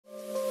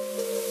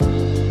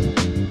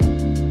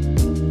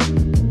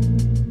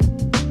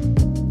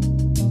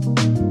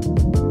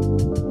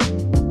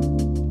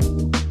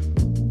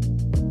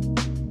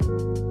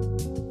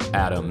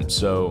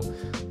So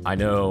I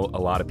know a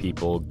lot of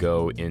people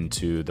go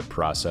into the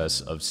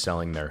process of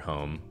selling their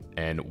home,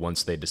 and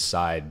once they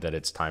decide that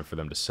it's time for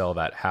them to sell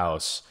that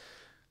house,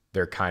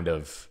 they're kind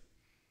of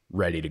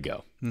ready to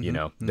go.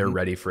 They're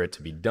ready for it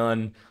to be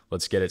done.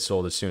 Let's get it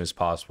sold as soon as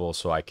possible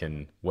so I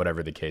can,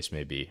 whatever the case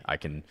may be, I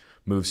can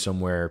move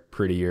somewhere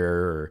prettier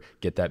or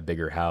get that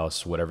bigger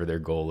house, whatever their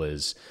goal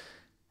is.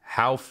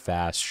 How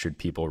fast should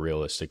people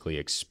realistically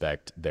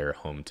expect their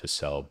home to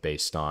sell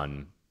based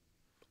on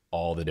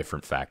all the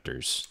different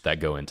factors that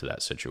go into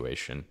that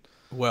situation?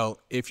 Well,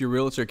 if your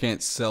realtor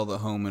can't sell the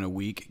home in a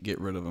week, get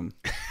rid of them.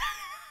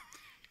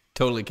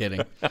 Totally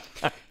kidding.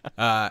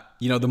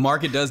 The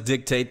market does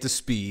dictate the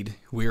speed.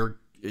 We're,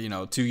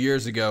 2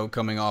 years ago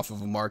coming off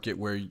of a market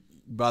where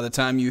by the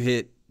time you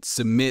hit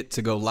submit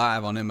to go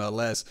live on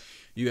MLS,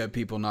 you had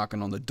people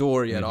knocking on the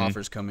door, you had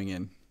offers coming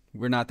in.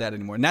 We're not that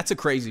anymore. And that's a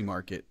crazy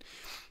market.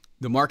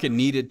 The market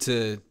needed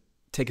to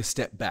take a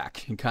step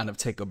back and kind of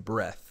take a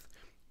breath.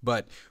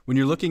 But when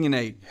you're looking in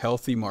a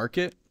healthy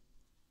market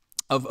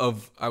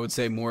of I would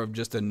say more of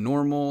just a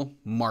normal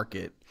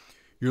market,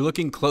 you're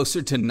looking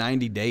closer to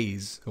 90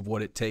 days of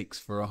what it takes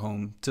for a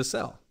home to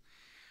sell.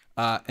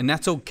 And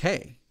that's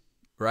okay,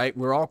 right?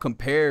 We're all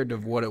compared to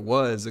what it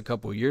was a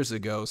couple of years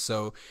ago.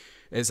 So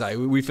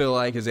we feel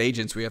like as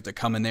agents, we have to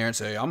come in there and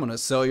say, I'm going to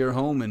sell your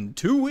home in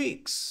 2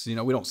 weeks. We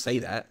don't say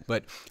that,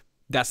 but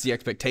that's the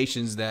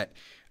expectations that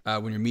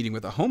when you're meeting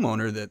with a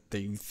homeowner that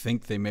they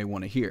think they may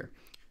want to hear.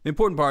 The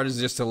important part is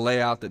just to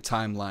lay out the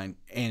timeline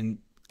and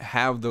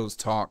have those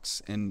talks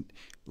and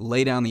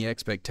lay down the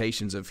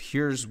expectations of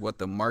here's what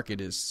the market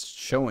is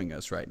showing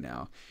us right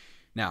now.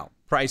 Now,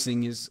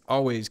 pricing is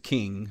always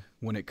king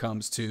when it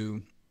comes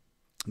to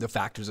the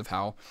factors of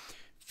how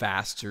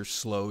fast or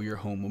slow your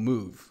home will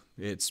move.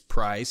 It's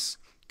price,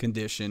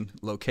 condition,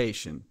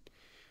 location.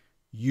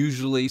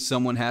 Usually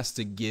someone has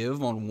to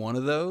give on one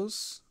of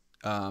those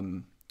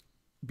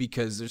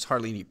because there's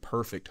hardly any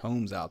perfect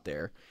homes out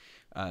there.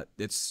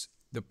 It's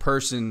the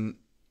person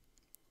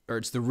or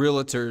it's the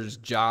realtor's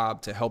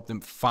job to help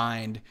them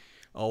find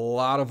a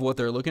lot of what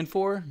they're looking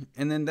for.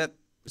 And then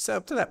it's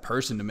up to that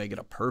person to make it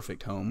a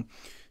perfect home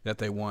that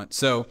they want.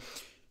 So,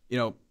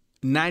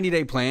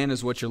 90-day plan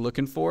is what you're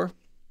looking for.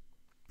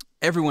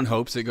 Everyone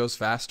hopes it goes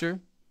faster.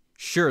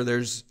 Sure,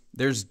 there's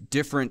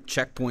different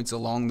checkpoints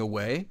along the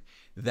way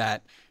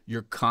that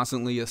you're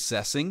constantly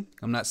assessing.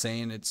 I'm not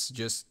saying it's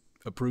just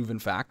a proven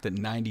fact that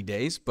 90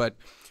 days, but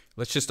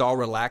let's just all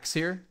relax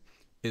here.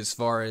 As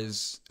far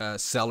as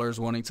sellers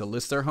wanting to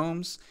list their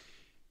homes,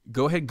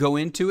 go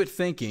into it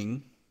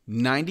thinking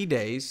 90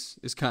 days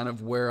is kind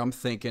of where I'm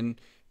thinking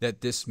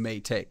that this may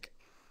take.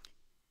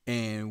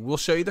 And we'll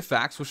show you the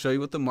facts. We'll show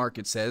you what the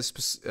market says,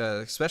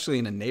 especially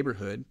in a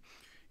neighborhood.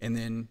 And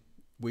then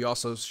we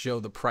also show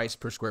the price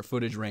per square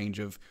footage range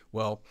of,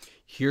 well,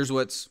 here's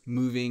what's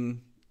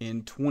moving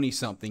in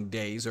 20-something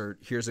days, or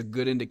here's a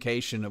good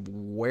indication of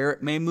where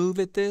it may move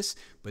at this,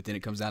 but then it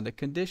comes down to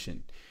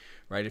condition.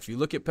 Right? If you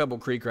look at Pebble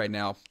Creek right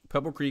now,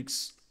 Pebble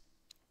Creek's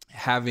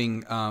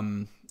having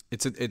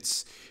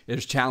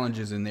there's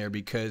challenges in there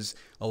because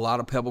a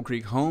lot of Pebble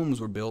Creek homes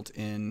were built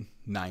in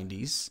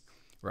 90s,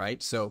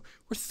 right? So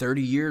we're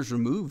 30 years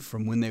removed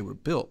from when they were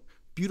built.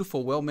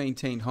 Beautiful,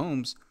 well-maintained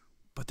homes,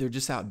 but they're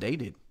just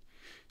outdated.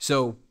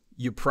 So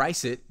you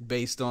price it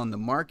based on the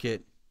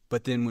market,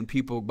 but then when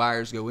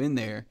buyers go in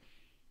there,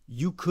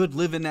 you could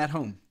live in that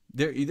home.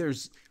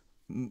 There's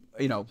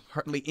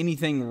hardly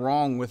anything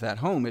wrong with that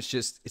home. It's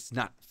just, it's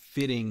not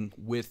fitting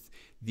with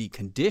the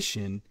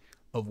condition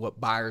of what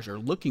buyers are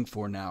looking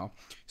for now.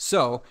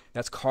 So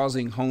that's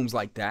causing homes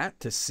like that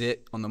to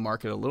sit on the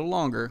market a little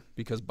longer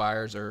because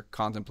buyers are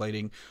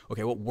contemplating,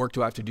 okay, what work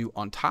do I have to do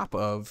on top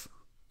of,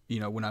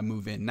 when I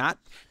move in? Not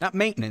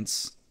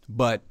maintenance,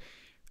 but,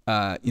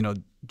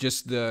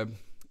 just the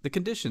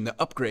condition, the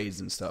upgrades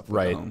and stuff.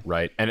 Right,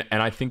 right. And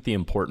I think the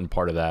important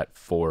part of that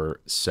for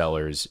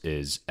sellers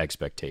is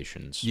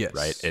expectations. Yes.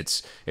 Right?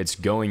 It's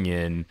going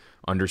in,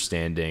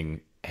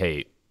 understanding,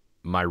 hey,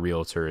 my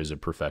realtor is a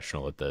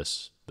professional at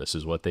this. This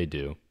is what they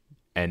do.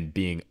 And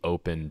being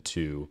open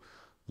to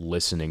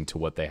listening to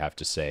what they have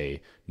to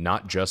say,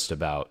 not just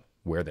about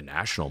where the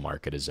national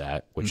market is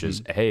at, which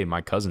is, hey,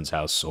 my cousin's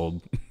house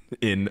sold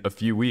in a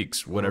few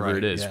weeks, whatever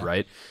it is,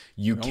 right?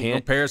 You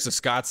can't compare us to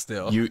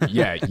Scottsdale.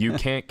 You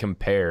can't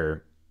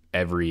compare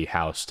every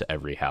house to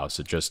every house.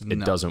 It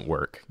doesn't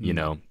work,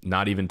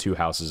 not even two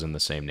houses in the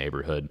same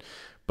neighborhood.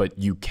 But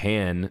you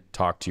can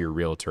talk to your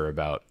realtor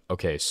about,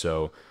 okay,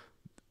 so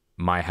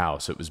my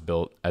house, it was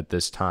built at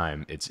this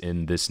time, it's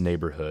in this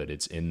neighborhood,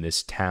 it's in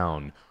this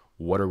town.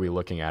 What are we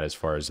looking at as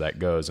far as that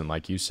goes? And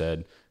like you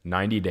said,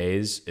 90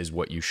 days is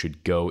what you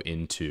should go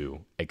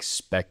into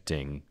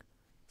expecting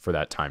for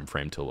that time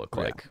frame to look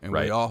like. And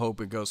right? we all hope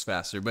it goes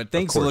faster. But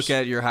things to look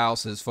at your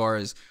house as far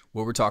as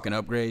what we're talking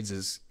upgrades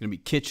is going to be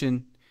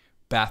kitchen,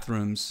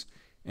 bathrooms,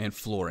 and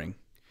flooring.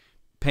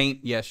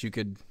 Paint, yes, you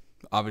could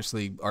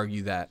obviously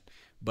argue that.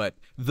 But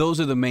those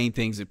are the main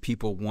things that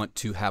people want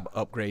to have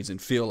upgrades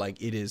and feel like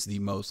it is the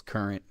most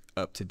current,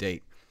 up to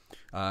date.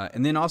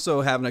 And then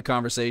also having a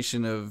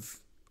conversation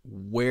of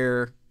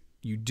where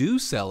you do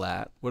sell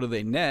at, what do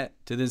they net,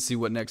 to then see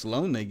what next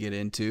loan they get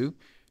into.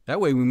 That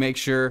way we make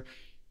sure,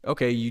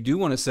 okay, you do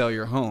want to sell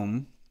your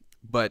home,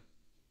 but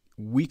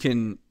we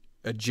can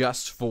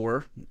adjust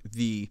for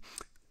the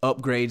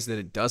upgrades that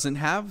it doesn't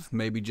have,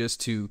 maybe just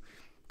to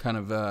kind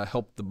of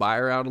help the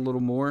buyer out a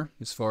little more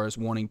as far as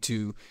wanting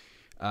to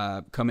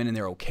come in and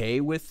they're okay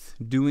with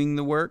doing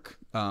the work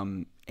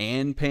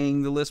and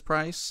paying the list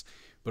price,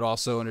 but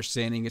also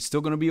understanding it's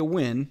still going to be a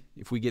win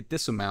if we get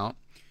this amount,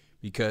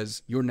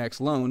 because your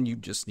next loan, you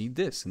just need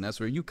this, and that's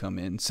where you come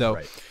in. So,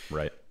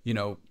 right. You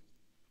know,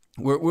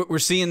 we're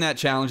seeing that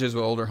challenges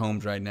with older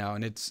homes right now,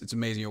 and it's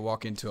amazing. You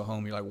walk into a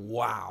home, you're like,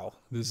 wow,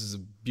 this is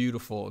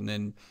beautiful, and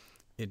then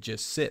it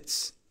just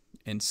sits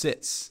and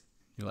sits.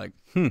 You're like,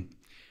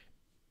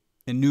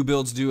 And new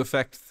builds do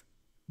affect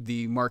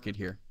the market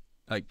here,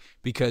 like,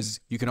 because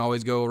you can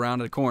always go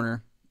around a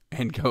corner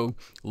and go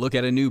look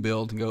at a new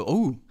build and go,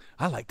 oh,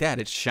 I like that.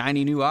 It's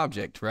shiny new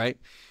object, right?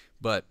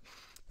 But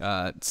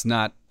it's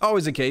not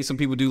always the case. Some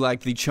people do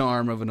like the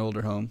charm of an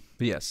older home.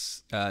 But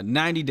yes,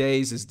 90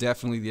 days is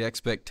definitely the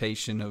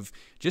expectation of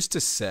just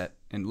to set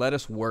and let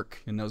us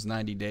work in those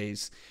 90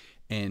 days.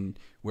 And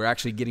we're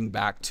actually getting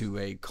back to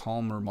a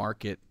calmer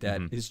market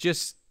that is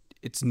just,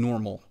 it's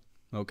normal.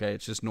 Okay,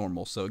 it's just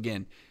normal. So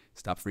again,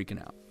 stop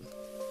freaking out.